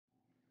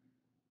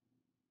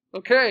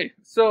Okay,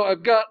 so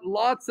I've got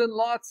lots and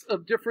lots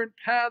of different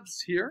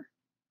paths here.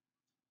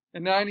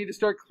 And now I need to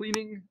start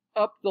cleaning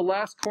up the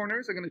last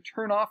corners. I'm going to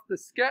turn off the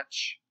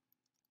sketch.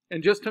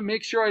 And just to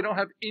make sure I don't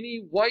have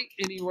any white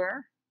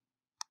anywhere,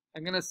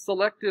 I'm going to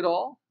select it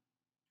all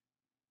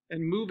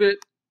and move it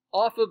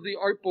off of the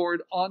artboard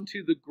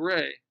onto the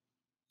gray,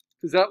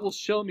 because that will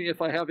show me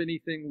if I have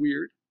anything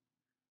weird.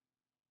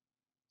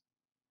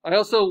 I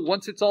also,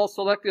 once it's all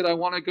selected, I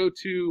want to go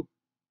to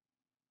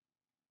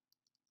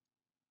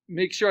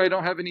make sure I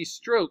don't have any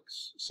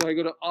strokes. So I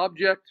go to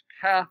Object,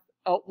 Path,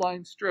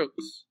 Outline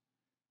Strokes.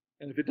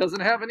 And if it doesn't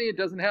have any, it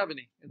doesn't have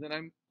any. And then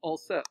I'm all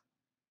set.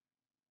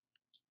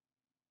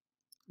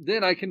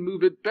 Then I can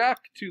move it back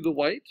to the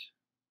white.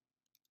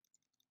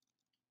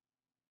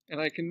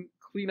 And I can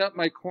clean up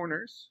my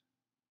corners.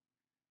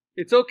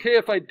 It's okay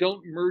if I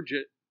don't merge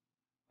it.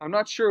 I'm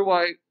not sure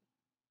why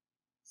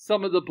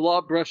some of the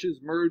blob brushes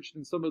merged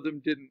and some of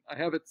them didn't. I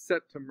have it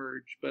set to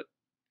merge, but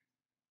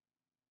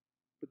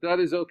that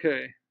is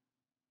okay.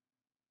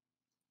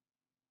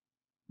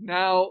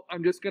 Now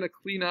I'm just going to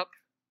clean up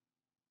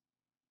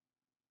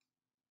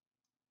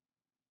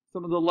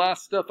some of the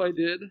last stuff I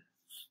did,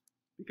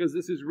 because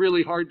this is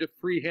really hard to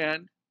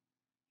freehand,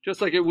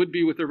 just like it would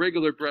be with a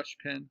regular brush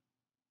pen.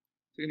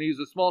 So I'm going to use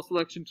the small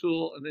selection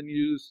tool and then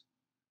use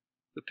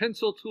the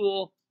pencil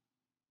tool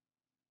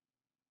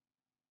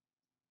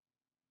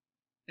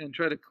and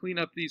try to clean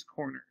up these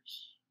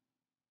corners.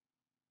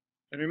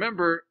 And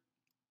remember,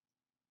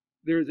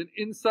 there's an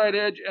inside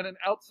edge and an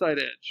outside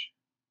edge.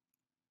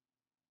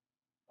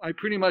 I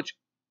pretty much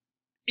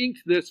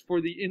inked this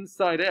for the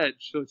inside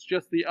edge, so it's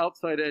just the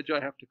outside edge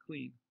I have to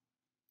clean.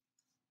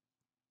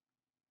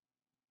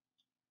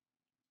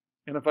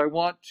 And if I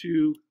want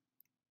to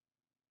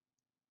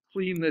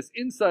clean this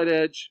inside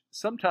edge,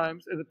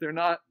 sometimes, and if they're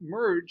not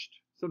merged,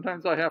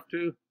 sometimes I have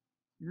to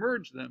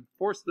merge them,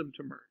 force them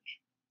to merge.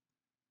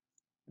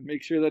 And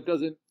make sure that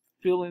doesn't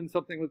fill in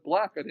something with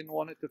black I didn't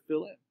want it to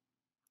fill in.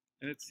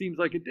 And it seems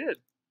like it did.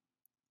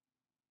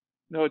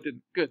 No, it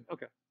didn't. Good,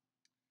 okay.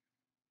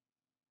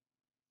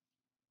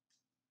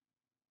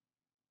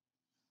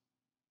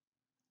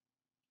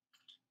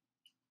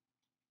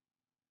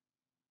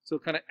 So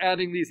kind of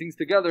adding these things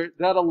together,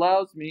 that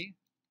allows me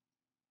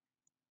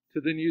to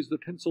then use the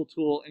pencil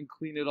tool and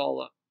clean it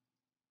all up.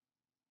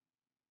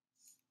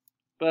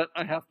 But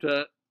I have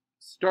to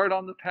start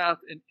on the path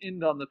and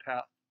end on the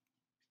path.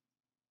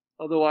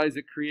 Otherwise,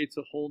 it creates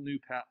a whole new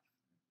path,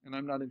 and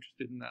I'm not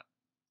interested in that.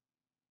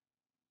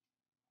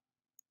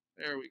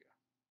 There we go.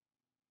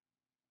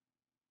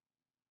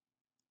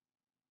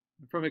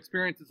 And from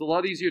experience, it's a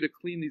lot easier to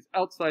clean these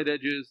outside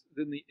edges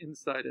than the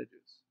inside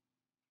edges.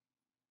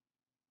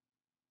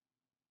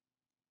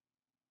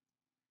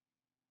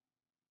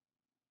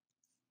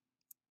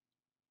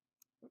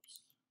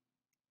 Oops.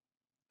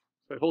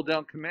 So I hold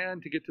down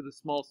Command to get to the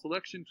small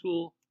selection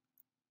tool.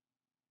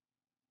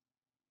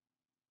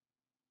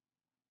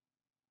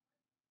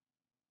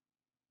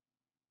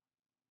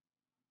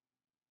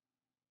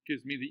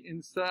 Gives me the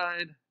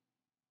inside.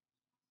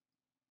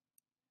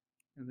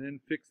 And then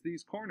fix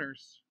these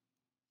corners.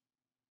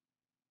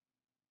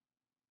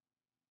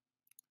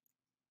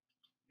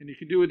 And you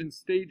can do it in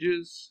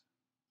stages.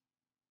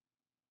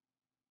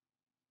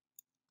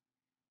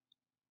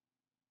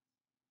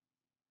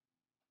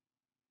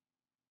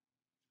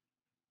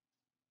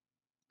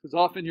 Because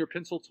often your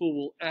pencil tool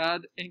will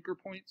add anchor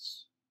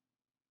points.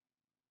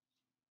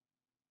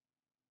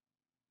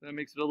 That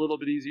makes it a little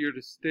bit easier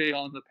to stay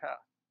on the path.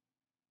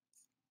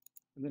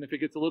 And then if it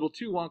gets a little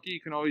too wonky, you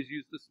can always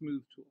use the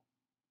smooth tool.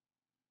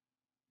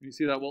 And you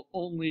see that will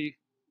only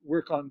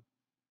work on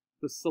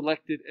the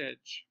selected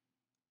edge.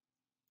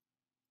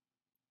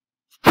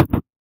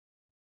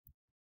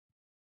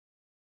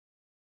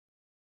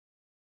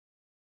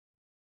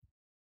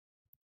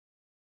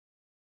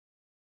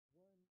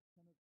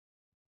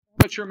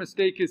 Amateur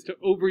mistake is to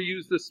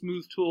overuse the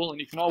smooth tool, and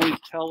you can always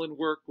tell in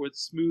work when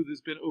smooth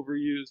has been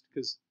overused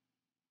because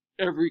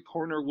every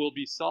corner will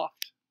be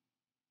soft.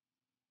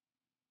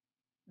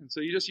 And so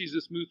you just use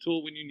the smooth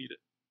tool when you need it.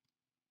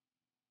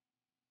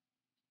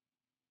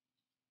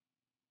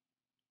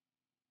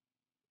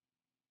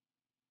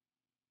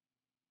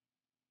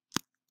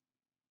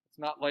 It's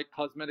not like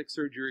cosmetic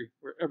surgery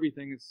where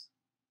everything is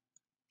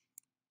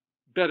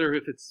better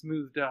if it's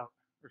smoothed out,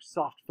 or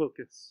soft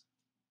focus,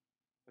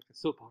 like a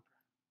soap opera.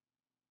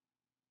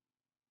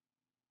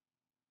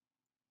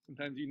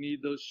 Sometimes you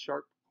need those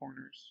sharp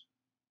corners.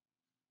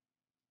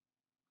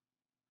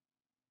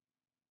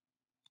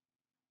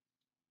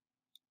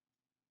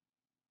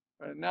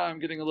 Right, now I'm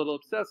getting a little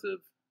obsessive,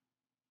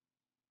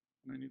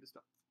 and I need to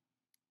stop.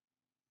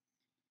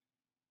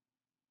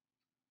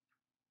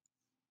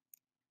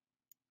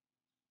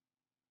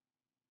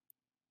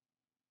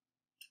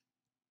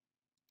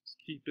 Just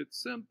keep it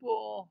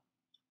simple.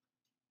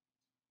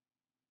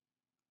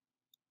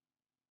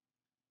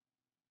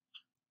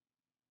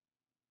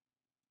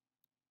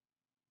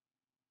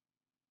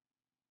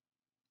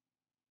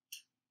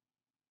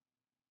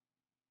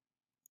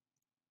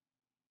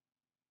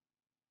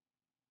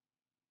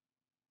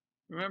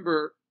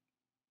 Remember,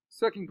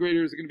 second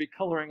graders are going to be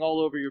coloring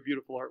all over your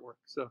beautiful artwork,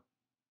 so it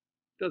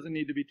doesn't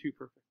need to be too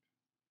perfect.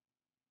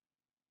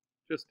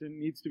 Just it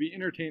needs to be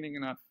entertaining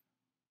enough.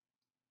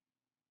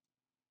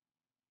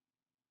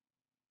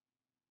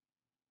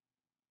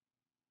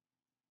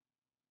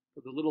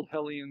 For the little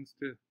hellions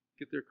to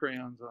get their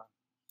crayons on.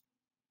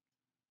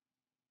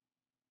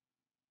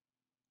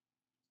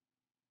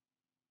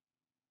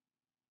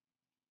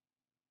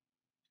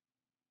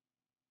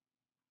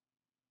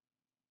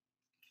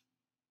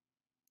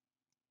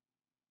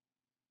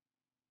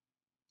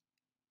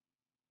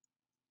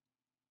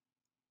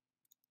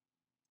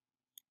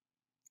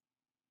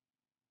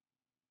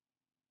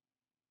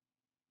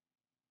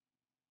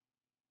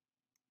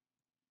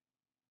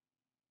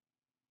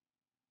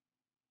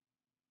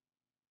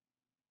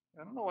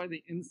 I don't know why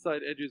the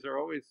inside edges are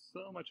always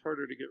so much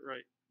harder to get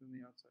right than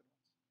the outside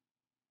ones.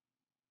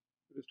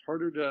 It's just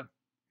harder to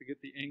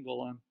get the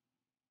angle on.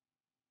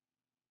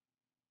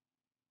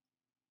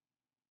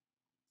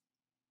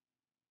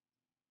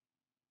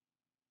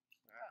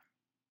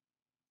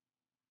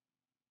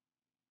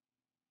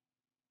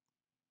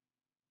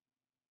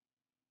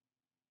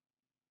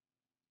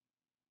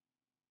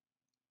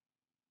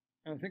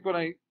 And I think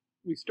when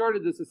we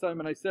started this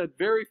assignment, I said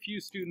very few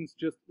students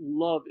just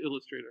love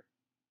Illustrator,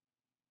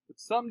 but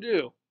some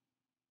do.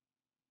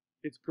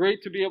 It's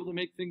great to be able to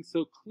make things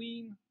so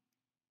clean,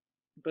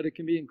 but it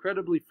can be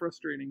incredibly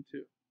frustrating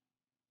too.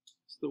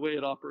 It's the way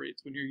it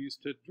operates when you're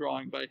used to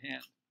drawing by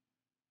hand,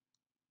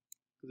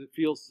 because it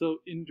feels so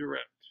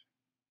indirect.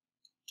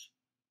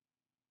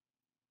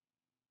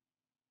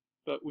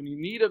 But when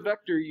you need a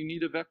vector, you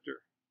need a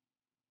vector.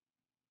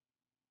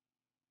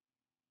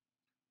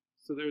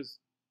 So there's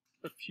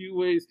a few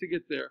ways to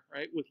get there,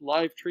 right? With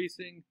live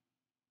tracing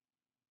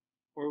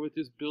or with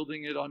just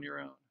building it on your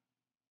own.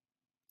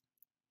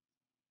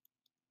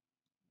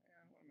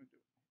 And what am I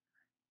doing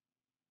here?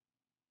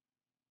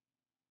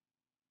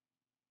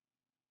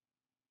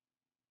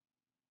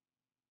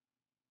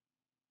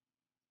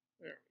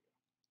 There we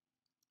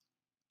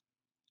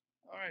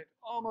go. All right,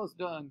 almost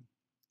done.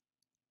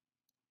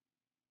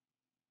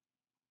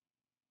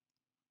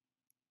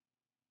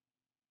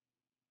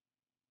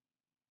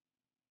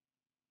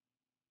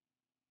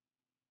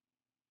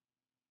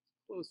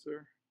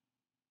 Closer.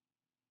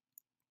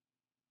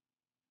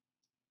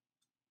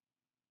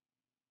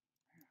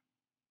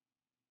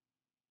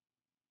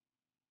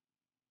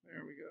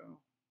 There we go.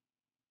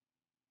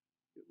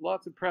 Get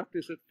lots of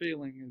practice at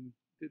failing in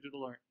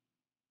digital art.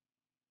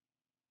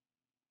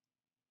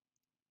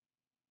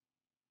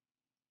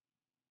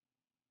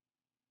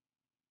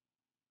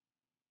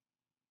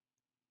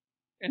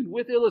 And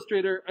with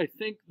Illustrator, I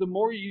think the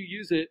more you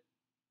use it,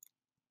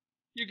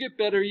 you get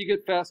better, you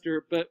get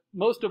faster, but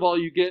most of all,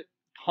 you get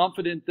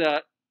confident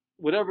that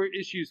whatever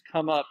issues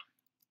come up,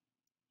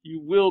 you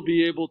will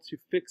be able to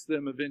fix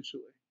them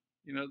eventually.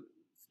 You know,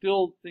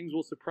 still things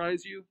will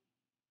surprise you,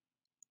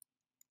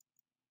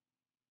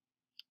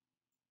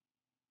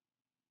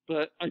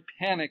 but I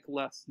panic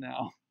less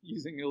now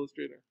using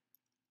Illustrator,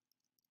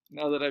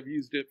 now that I've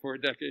used it for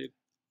a decade.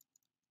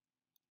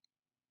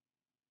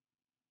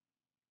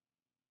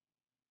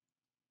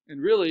 And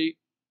really,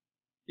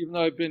 even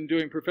though I've been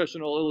doing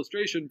professional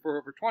illustration for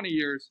over 20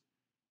 years,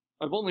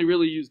 I've only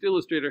really used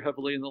Illustrator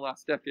heavily in the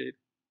last decade,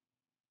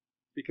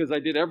 because I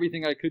did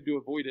everything I could to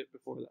avoid it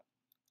before that.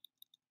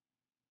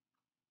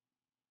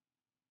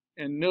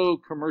 And no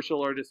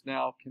commercial artist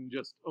now can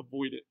just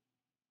avoid it.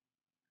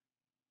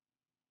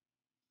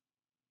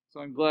 So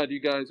I'm glad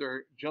you guys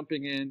are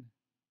jumping in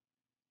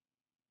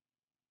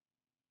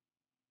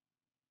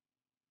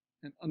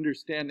and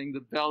understanding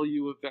the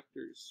value of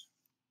vectors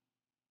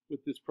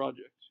with this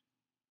project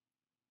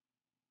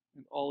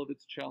and all of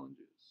its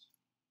challenges.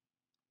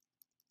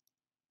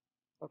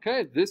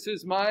 Okay, this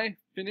is my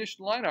finished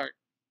line art.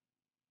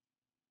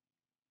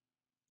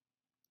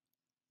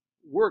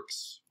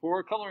 Works for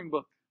a coloring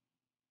book.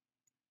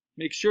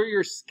 Make sure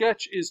your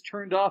sketch is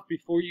turned off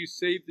before you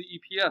save the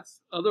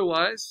EPS.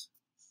 Otherwise,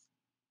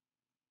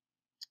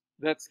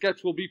 that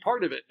sketch will be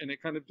part of it, and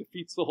it kind of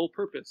defeats the whole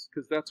purpose,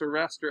 because that's a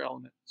raster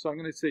element. So I'm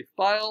going to say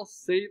File,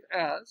 Save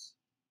As.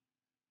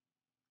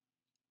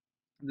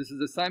 And this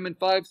is Assignment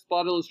 5,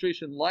 Spot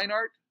Illustration Line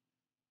Art.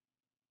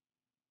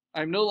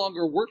 I'm no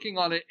longer working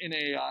on it in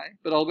AI,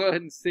 but I'll go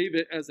ahead and save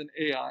it as an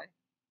AI.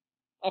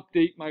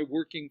 Update my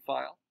working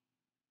file.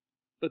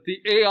 But the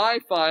AI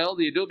file,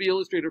 the Adobe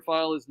Illustrator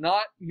file, is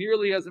not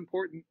nearly as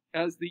important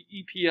as the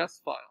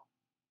EPS file.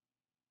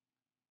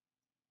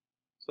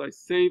 So I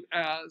save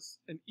as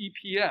an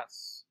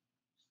EPS.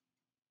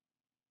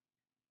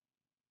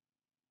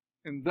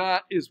 And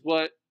that is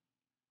what,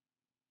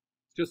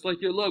 just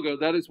like your logo,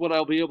 that is what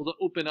I'll be able to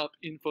open up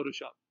in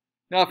Photoshop.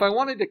 Now, if I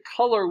wanted to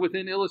color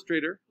within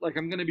Illustrator, like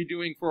I'm going to be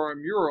doing for our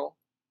mural,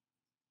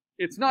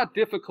 it's not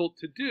difficult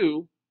to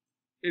do.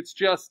 It's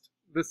just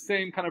the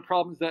same kind of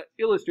problems that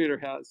Illustrator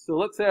has. So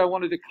let's say I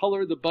wanted to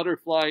color the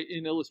butterfly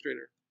in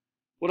Illustrator.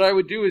 What I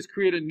would do is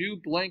create a new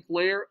blank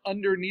layer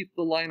underneath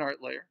the line art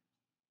layer.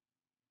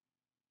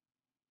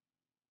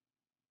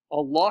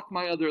 I'll lock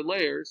my other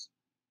layers,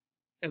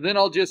 And then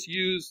I'll just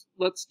use,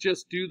 let's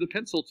just do the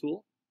pencil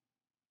tool.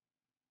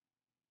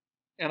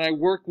 And I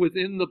work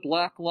within the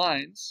black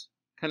lines,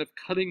 kind of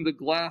cutting the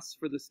glass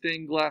for the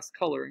stained glass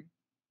coloring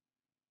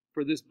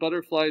for this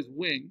butterfly's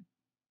wing.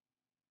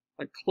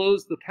 I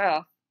close the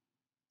path,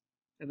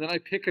 and then I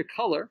pick a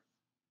color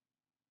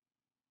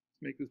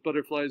to make this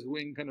butterfly's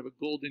wing kind of a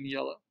golden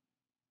yellow.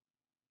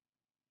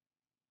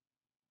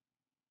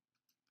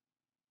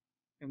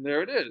 And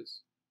there it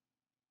is.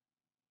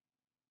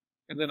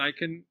 And then I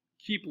can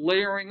keep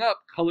layering up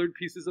colored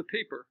pieces of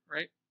paper,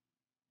 right,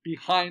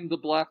 behind the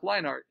black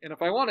line art. And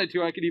if I wanted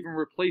to, I could even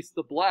replace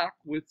the black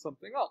with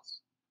something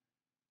else.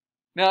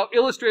 Now,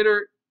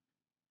 Illustrator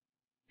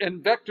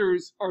and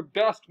vectors are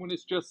best when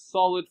it's just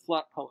solid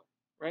flat color,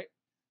 right?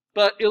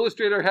 But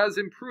Illustrator has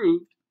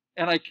improved,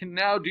 and I can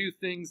now do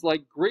things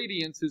like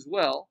gradients as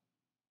well.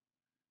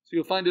 So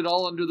you'll find it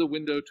all under the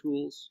window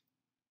tools.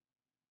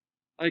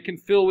 I can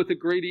fill with a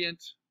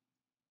gradient,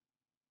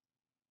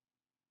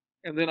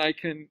 and then I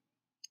can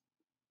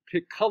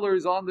pick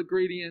colors on the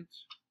gradient,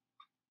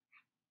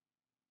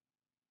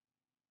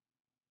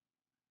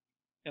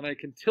 and I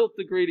can tilt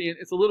the gradient.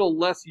 It's a little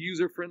less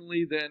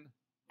user-friendly than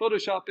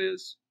Photoshop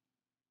is,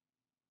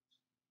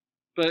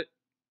 but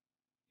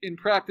in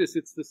practice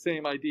it's the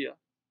same idea.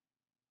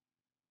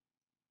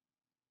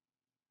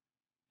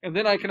 And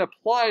then I can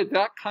apply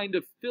that kind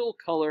of fill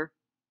color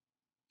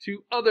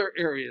to other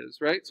areas,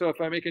 right? So if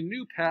I make a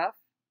new path,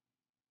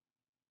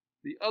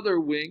 the other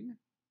wing,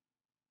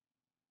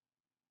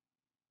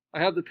 I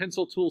have the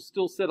pencil tool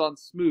still set on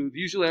smooth.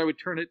 Usually I would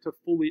turn it to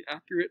fully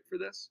accurate for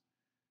this.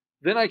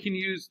 Then I can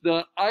use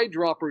the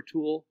eyedropper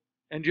tool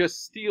and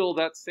just steal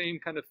that same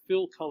kind of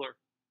fill color,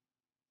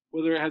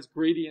 whether it has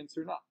gradients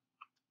or not.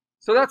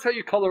 So that's how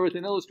you color with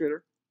an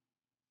Illustrator.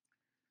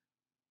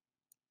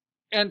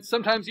 And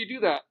sometimes you do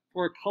that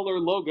for a color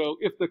logo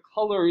if the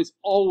color is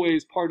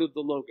always part of the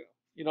logo,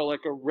 you know,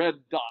 like a red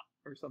dot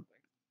or something.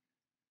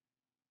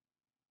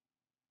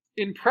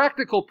 In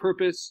practical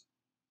purpose,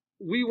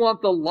 we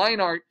want the line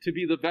art to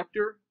be the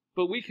vector,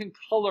 but we can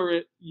color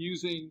it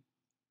using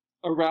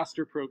a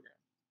raster program.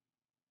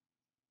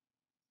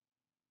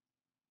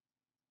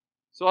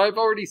 So I've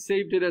already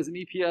saved it as an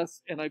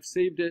EPS, and I've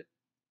saved it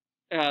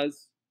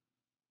as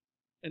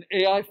an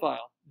AI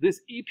file.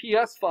 This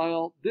EPS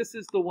file, this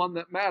is the one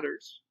that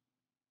matters.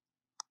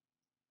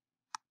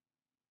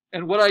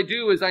 And what I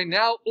do is I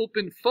now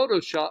open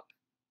Photoshop,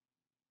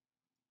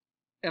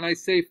 and I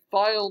say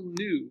File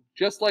New,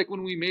 just like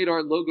when we made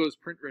our logos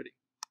print ready.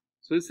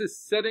 So this is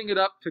setting it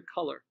up to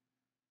color.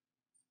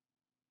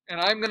 And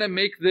I'm going to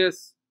make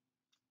this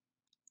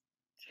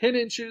 10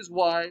 inches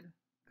wide,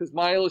 because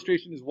my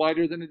illustration is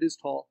wider than it is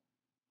tall,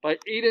 by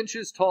 8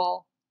 inches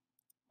tall,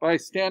 by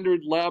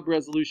standard lab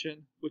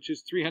resolution, which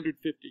is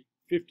 350,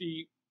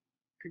 50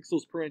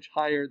 pixels per inch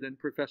higher than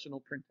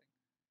professional printing.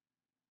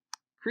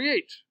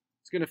 Create.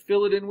 It's going to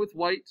fill it in with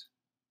white.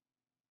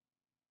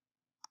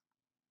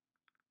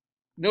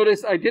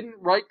 Notice I didn't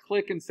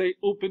right-click and say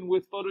Open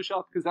with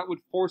Photoshop because that would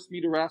force me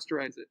to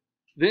rasterize it.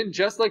 Then,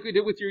 just like we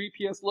did with your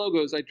EPS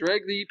logos, I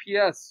drag the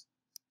EPS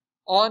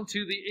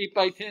onto the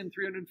 8x10,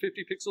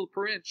 350 pixels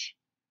per inch.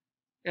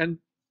 And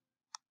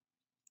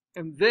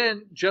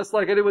then, just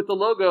like I did with the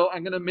logo,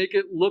 I'm going to make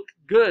it look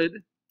good.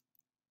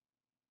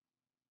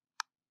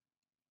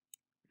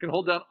 I can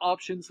hold down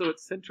Option so it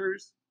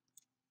centers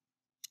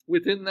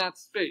within that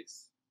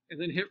space, and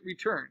then hit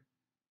Return.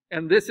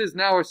 And this is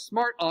now a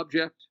smart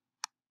object,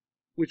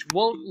 which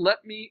won't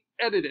let me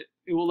edit it.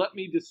 It will let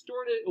me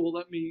distort it, it will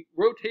let me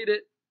rotate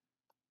it,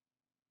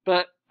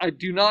 but I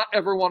do not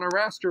ever want to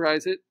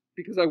rasterize it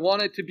because I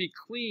want it to be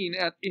clean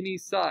at any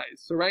size.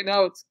 So right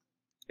now it's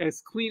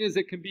as clean as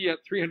it can be at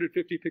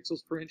 350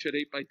 pixels per inch at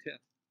 8x10.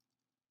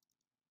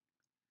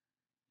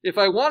 If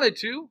I wanted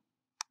to,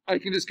 I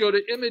can just go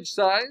to image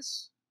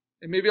size,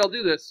 and maybe I'll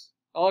do this.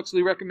 I'll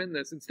actually recommend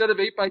this. Instead of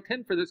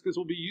 8x10 for this, because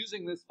we'll be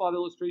using this spot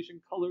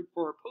illustration colored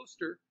for a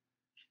poster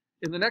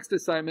in the next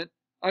assignment,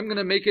 I'm going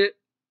to make it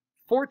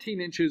 14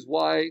 inches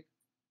wide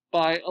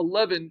by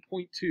 11.2.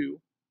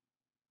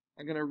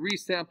 I'm going to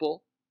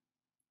resample.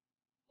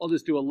 I'll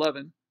just do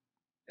 11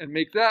 and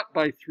make that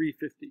by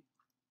 350.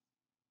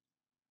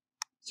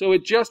 So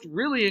it just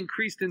really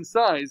increased in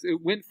size.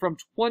 It went from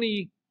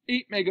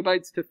 28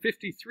 megabytes to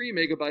 53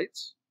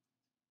 megabytes.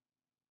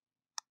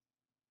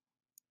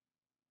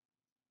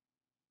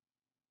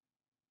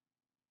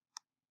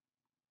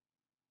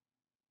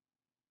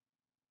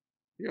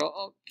 Here,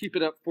 I'll keep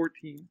it at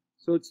 14.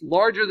 So it's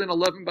larger than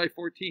 11 by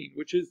 14,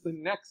 which is the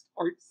next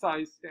art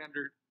size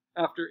standard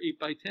after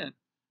 8x10.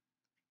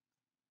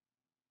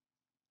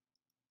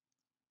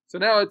 So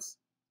now it's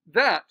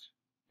that.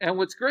 And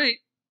what's great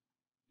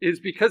is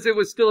because it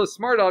was still a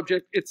smart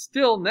object, it's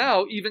still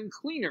now even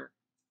cleaner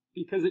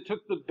because it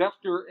took the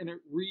vector and it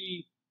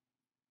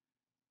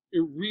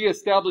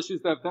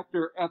reestablishes that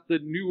vector at the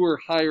newer,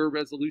 higher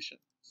resolution.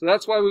 So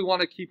that's why we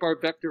want to keep our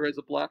vector as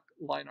a black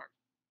line art.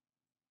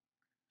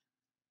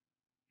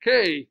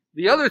 Okay,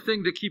 the other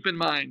thing to keep in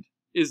mind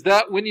is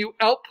that when you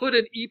output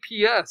an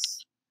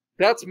EPS,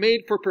 that's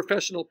made for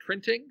professional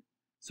printing.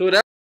 So it